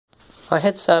I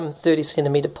had some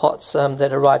 30cm pots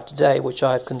that arrived today, which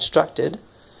I've constructed,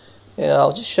 and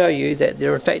I'll just show you that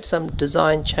there are in fact some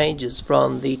design changes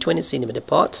from the 20cm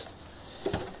pot.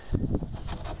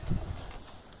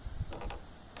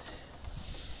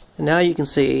 And now you can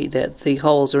see that the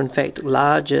holes are in fact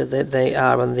larger than they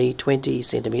are on the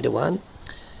 20cm one,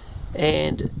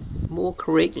 and more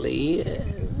correctly,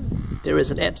 there is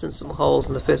an absence of holes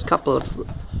in the first couple of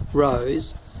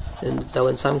rows, and though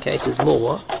in some cases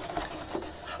more,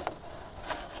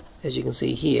 as you can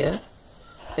see here,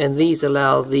 and these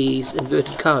allow these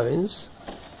inverted cones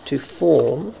to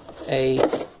form a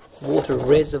water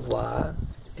reservoir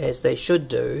as they should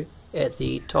do at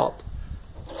the top.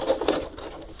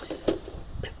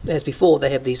 As before, they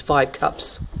have these 5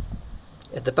 cups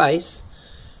at the base,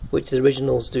 which the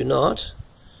originals do not,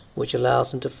 which allows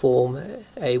them to form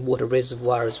a water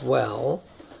reservoir as well.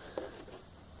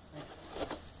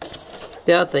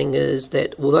 The other thing is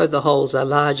that although the holes are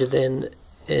larger than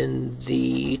in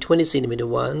the 20cm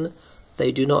one,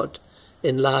 they do not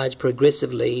enlarge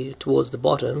progressively towards the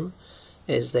bottom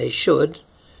as they should,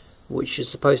 which is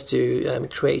supposed to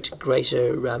create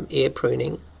greater air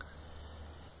pruning.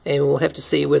 And we'll have to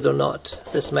see whether or not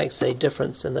this makes a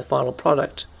difference in the final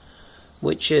product,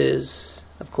 which is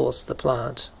of course the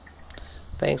plant.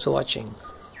 Thanks for watching.